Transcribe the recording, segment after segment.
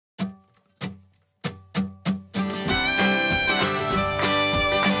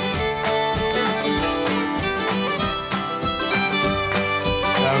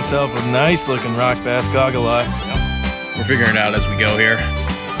myself a nice looking rock bass goggle eye. Yep. We're figuring it out as we go here.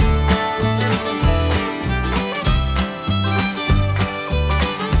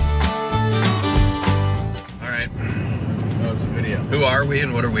 All right, That was the video. who are we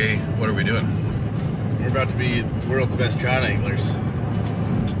and what are we doing? We're about to be the world's best trout anglers.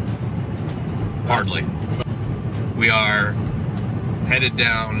 Hardly. We are headed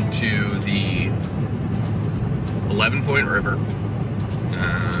down to the 11-point river.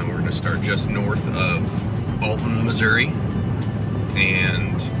 We're going to start just north of Alton, Missouri,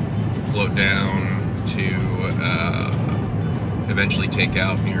 and float down to eventually take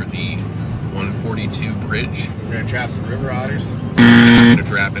out near the 142 bridge. We're gonna trap some river otters. We're not going to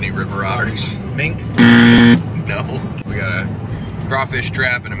trap any river otters. Mink. No. We got a crawfish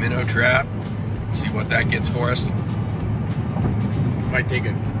trap and a minnow trap. See what that gets for us. Might take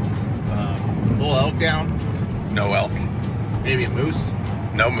a bull elk down. No elk. Maybe a moose.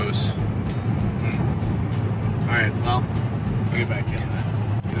 No moose. Alright, well, I'll get back to you on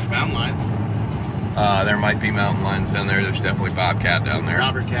that. There's mountain lions. There might be mountain lions down there. There's definitely bobcat down there.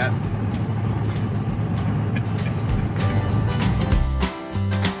 Robber cat.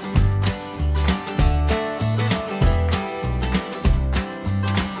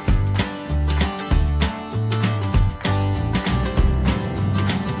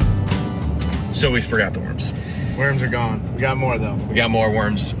 So we forgot the worms. Worms are gone. We got more though. We got more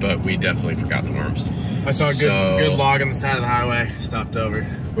worms, but we definitely forgot the worms. I saw a good log on the side of the highway. Stopped over.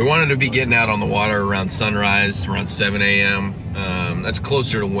 We wanted to be getting out on the water around sunrise, around 7 a.m. That's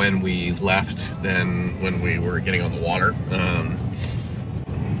closer to when we left than when we were getting on the water.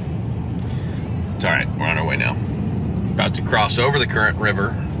 It's all right, we're on our way now. About to cross over the Current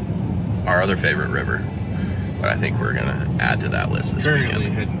River, our other favorite river. But I think we're gonna add to that list this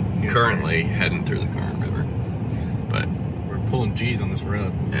weekend. Currently heading through the Current River. But we're pulling G's on this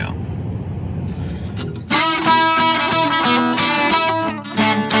road. Yeah.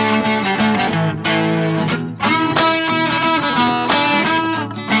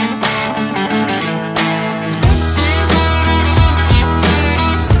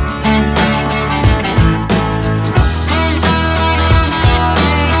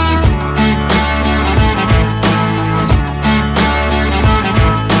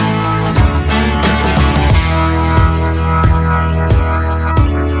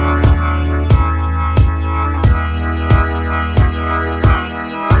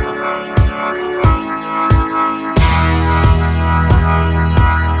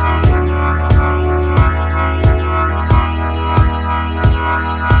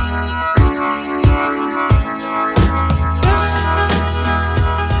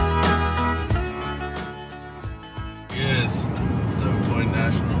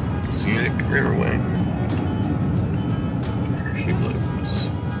 Scenic Riverway. There she blows.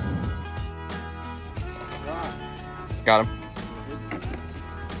 Got him.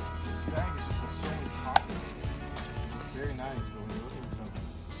 Very nice, but when you're looking for something,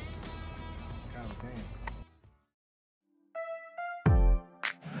 kind of a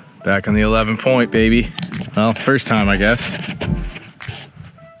pain. Back on the 11-point, baby. Well, first time, I guess.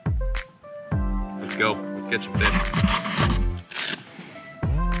 Let's go. Let's get some fish.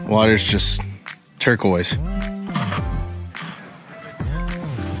 Water's just turquoise.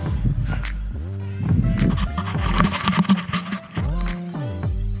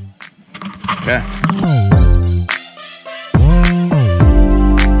 Okay.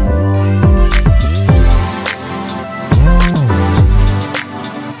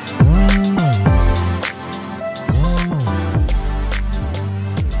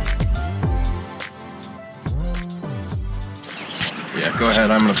 Yeah, go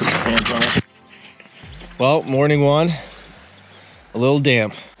ahead. I'm gonna put your hands on it. Well, morning one, a little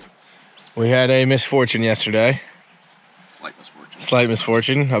damp. We had a misfortune yesterday. Slight misfortune. Slight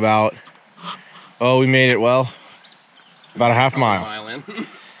misfortune. About, oh, we made it well, about a half mile.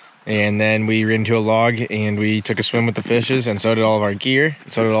 And then we ran into a log and we took a swim with the fishes, and so did all of our gear,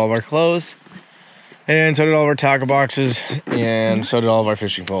 and so did all of our clothes, and so did all of our tackle boxes, and so did all of our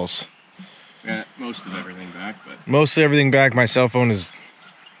fishing poles. Got most of everything back, but Mostly everything back. My cell phone is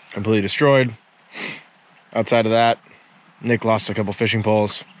completely destroyed. Outside of that, Nick lost a couple fishing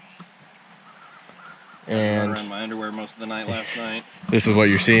poles. And around my underwear most of the night last night. This is what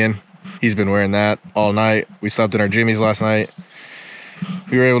you're seeing. He's been wearing that all night. We slept in our jimmies last night.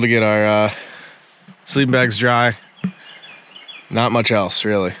 We were able to get our sleeping bags dry. Not much else,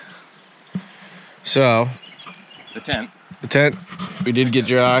 really. So, The tent, we did get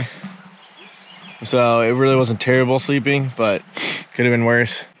dry. So it really wasn't terrible sleeping, but could have been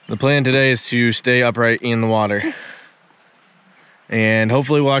worse. The plan today is to stay upright in the water. and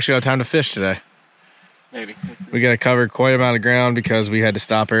hopefully we'll actually have time to fish today. Maybe. We got to cover quite a amount of ground because we had to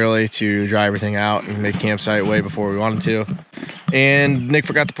stop early to dry everything out and make campsite way before we wanted to. And Nick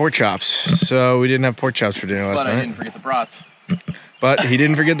forgot the pork chops, so we didn't have pork chops for dinner last night. But I didn't forget the brats. But he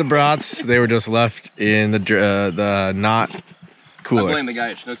didn't forget the brats. They were just left in the not cooler. I blame the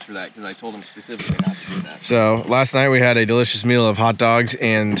guy at Schnucks for that because I told him specifically not to do that. So last night we had a delicious meal of hot dogs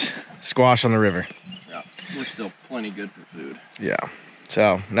and squash on the river. Yeah, we're still plenty good for food. Yeah.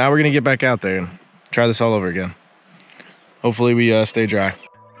 So now we're gonna get back out there and try this all over again. Hopefully we stay dry.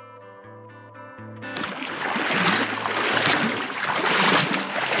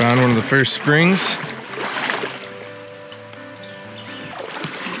 Found one of the first springs.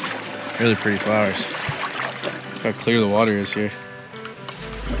 Really pretty flowers. Look how clear the water is here.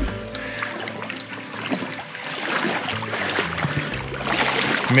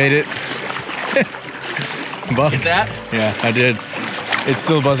 Made it. Bug. Get that? Yeah, I did. It's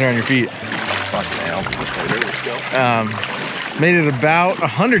still buzzing around your feet. Fucking hell. Let's go. Made it about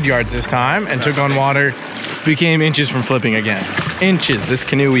 100 yards this time and took on water. Became inches from flipping again. Inches. This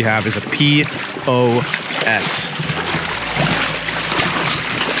canoe we have is a POS.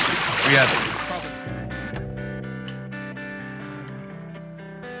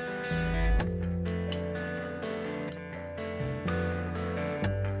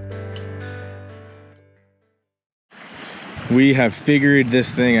 We have figured this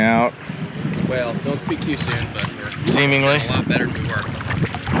thing out. Well, don't speak too soon, but we're Seemingly. doing a lot better than we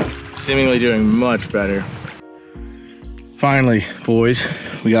were. Seemingly doing much better. Finally, boys,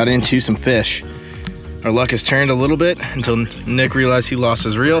 we got into some fish. Our luck has turned a little bit until Nick realized he lost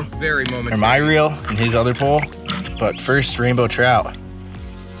his reel. Very momentary. Or my reel and his other pole. But first, rainbow trout.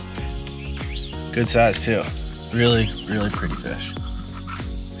 Good size too. Really, really pretty fish.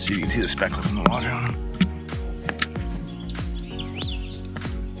 So you can see the speckles in the water on them.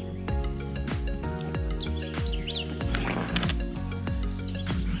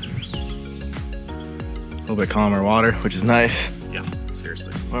 A little bit calmer water, which is nice. Yeah,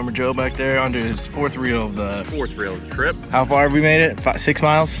 seriously. Farmer Joe back there onto his fourth reel of the trip. How far have we made it? 6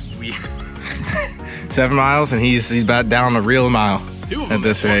 miles? 7 miles, and he's about down a real mile at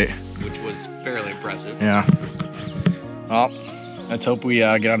this rate. Which was fairly impressive. Yeah. Well, let's hope we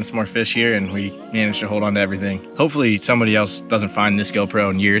get on some more fish here and we manage to hold on to everything. Hopefully somebody else doesn't find this GoPro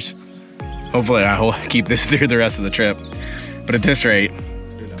in years. Hopefully I will keep this through the rest of the trip. But at this rate,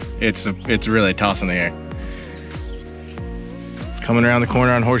 it's really a toss in the air. Coming around the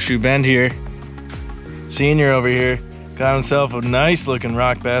corner on Horseshoe Bend here. Senior over here got himself a nice looking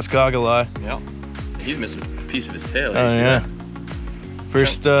rock bass goggle eye. Yeah. He's missing a piece of his tail. Oh yeah.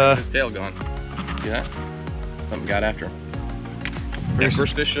 First his tail gone. See that? Something got after him.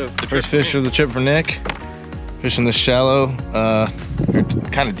 First fish of the trip. First fish of the trip for Nick. Fishing the shallow,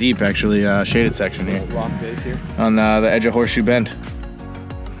 kind of deep actually, shaded section here. Rock base here. On the edge of Horseshoe Bend.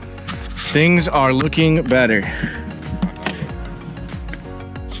 Things are looking better.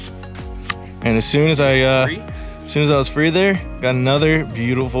 And as soon as I was free there, got another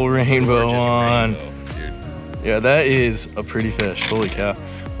beautiful rainbow on. Yeah, that is a pretty fish. Holy cow.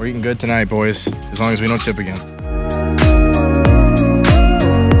 We're eating good tonight, boys, as long as we don't tip again.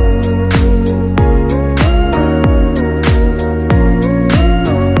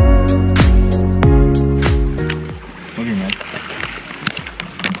 Look here, man.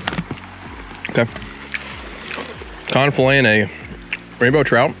 Okay. Con filleting a rainbow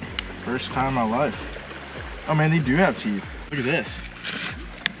trout. First time in my life. Oh man, they do have teeth. Look at this.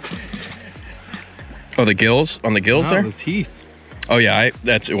 Oh, the gills? On the gills there? The teeth. Oh yeah,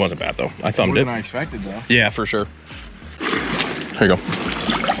 it wasn't bad though. I thumbed More it. than I expected though. Yeah, for sure. Here you go.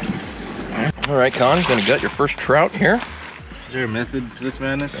 All right, Con, gonna gut your first trout here. Is there a method to this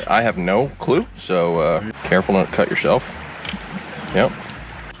madness? I have no clue, so careful not to cut yourself. Yep.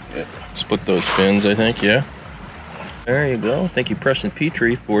 Split those fins, I think, yeah. There you go. Thank you, Preston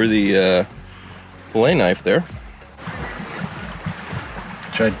Petrie, for the fillet knife there.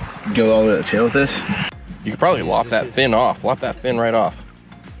 Should I go all the way to the tail with this? You could probably lop that fin off. Lop that fin right off.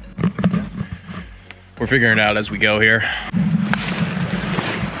 We're figuring it out as we go here.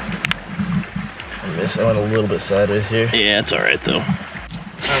 I went a little bit sideways here. Yeah, it's all right though.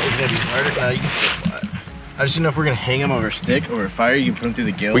 It's gonna be harder. You can sit flat. I just didn't know if we're gonna hang them over a stick or a fire. You can put them through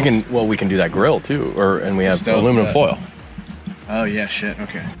the gills. We can do that grill too, and we have Stove, aluminum foil. Oh yeah, shit.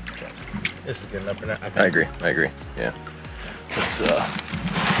 Okay. This is good enough for now. I agree. Yeah. Let's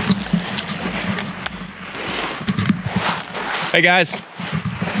Hey guys.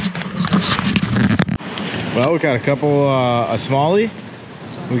 Well, we got a couple a smallie.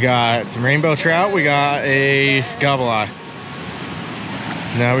 We got some rainbow trout. We got a gobble eye.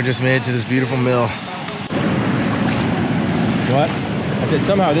 Now we just made it to this beautiful mill. What? I said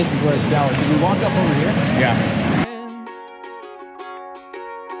somehow this is where it's down. Did we walk up over here? Yeah.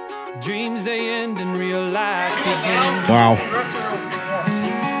 Dreams they end and real life begins. Wow.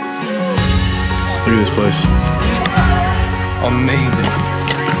 Look at this place. Amazing.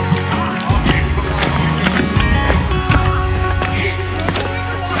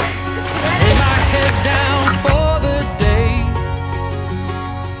 Lay my head down for the day.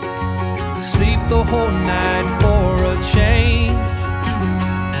 Sleep the whole night for a change.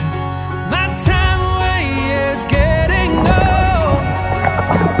 My time away is getting old,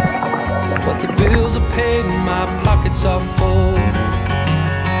 but the bills are paid and my pockets are full.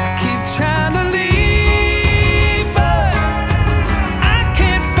 I keep trying to leave, but I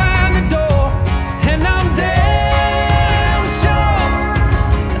can't find the door, and I'm damn sure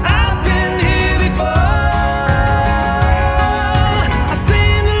I've been here before. I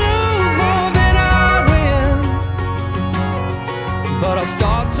seem to lose more than I win, but I'll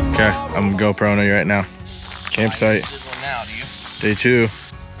start tomorrow. Okay, I'm GoProing you right now. Campsite. Day 2.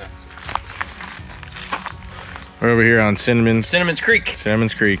 We're over here on Cinnamon's Creek.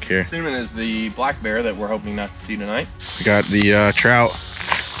 Cinnamon's Creek here. Cinnamon is the black bear that we're hoping not to see tonight. We got the trout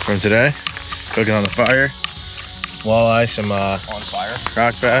from today, cooking on the fire. Walleye, some On fire.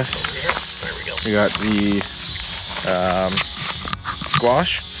 rock bass. There we go. We got the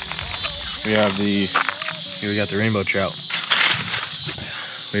squash. We have the we got the rainbow trout.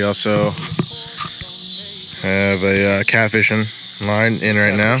 We also have a catfishing line in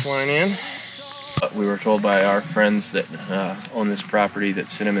right now. Line in. We were told by our friends that own this property that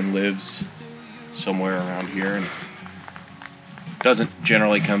Cinnamon lives somewhere around here and doesn't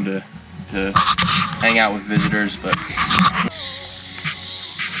generally come to hang out with visitors, but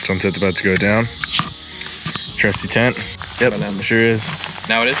Sunset's about to go down. Trusty tent. Yep, sure is.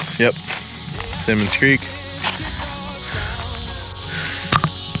 now it is. Yep. Cinnamon's Creek.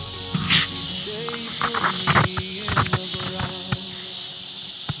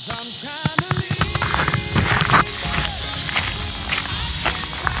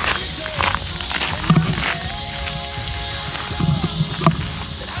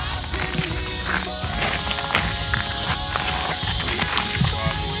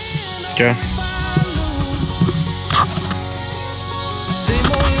 Okay. Same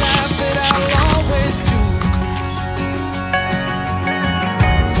old life that I'll always choose.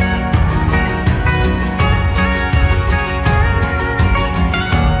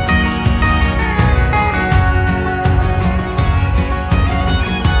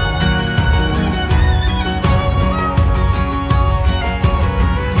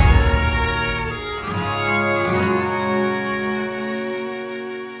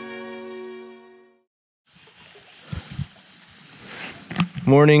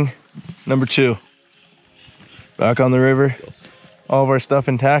 Morning number 2. Back on the river. All of our stuff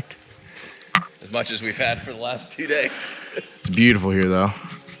intact. As much as we've had for the last 2 days. It's beautiful here though.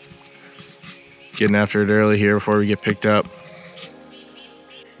 Getting after it early here before we get picked up.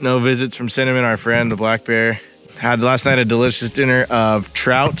 No visits from Cinnamon, our friend, the black bear. Had last night a delicious dinner of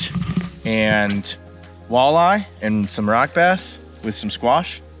trout and walleye and some rock bass with some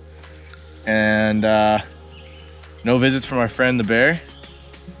squash. And no visits from our friend the bear.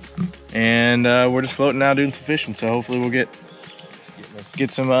 And we're just floating now doing some fishing, so hopefully we'll get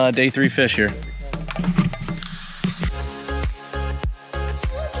some day 3 fish here.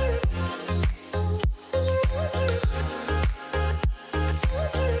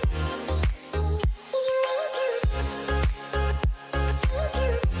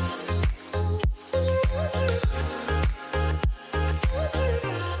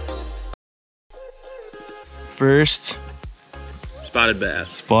 First Spotted bass.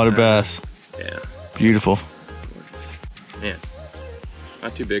 spotted bass. Yeah. Beautiful. Man.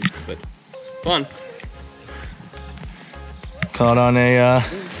 Not too big, but fun. Caught on a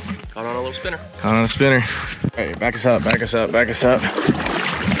Caught on a little spinner. spinner. All right, back us up, back us up, back us up.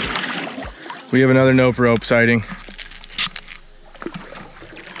 We have another nope rope sighting.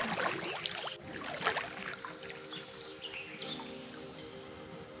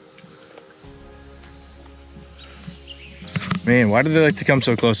 Man, why do they like to come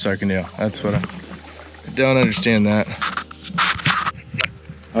so close to our canoe? That's what I don't understand that.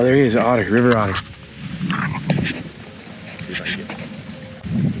 Oh, there he is, an otter, river otter.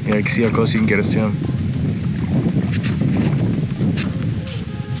 Yeah, you can see how close you can get us to him.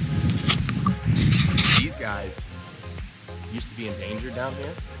 These guys used to be endangered down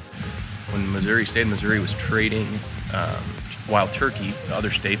here. When the state of Missouri was trading wild turkey to other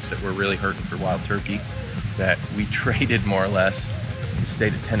states that were really hurting for wild turkey, that we traded more or less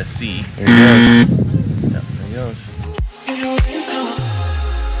state of Tennessee. There he goes. Yep, there he goes.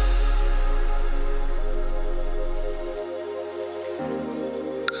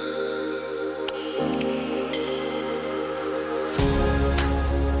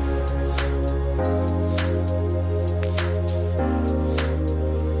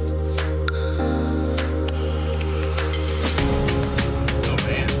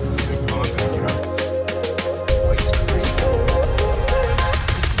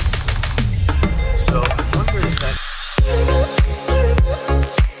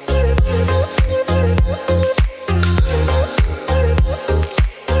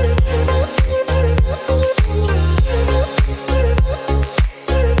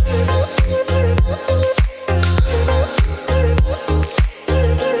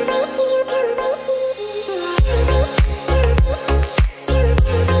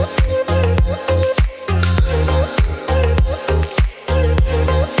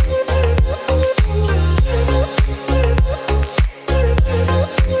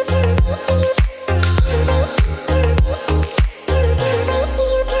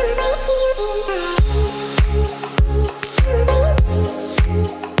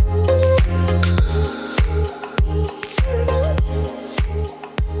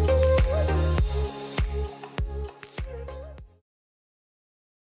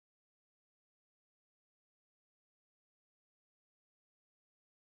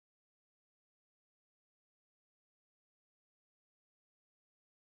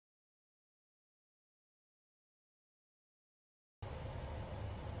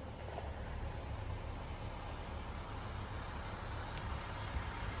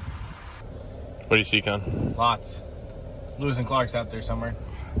 What do you see, Con? Lots. Lewis and Clark's out there somewhere.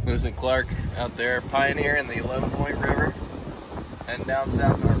 Lewis and Clark out there pioneering the 11 Point River, heading down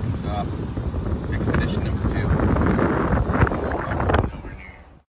south to Arkansas. Expedition number 2.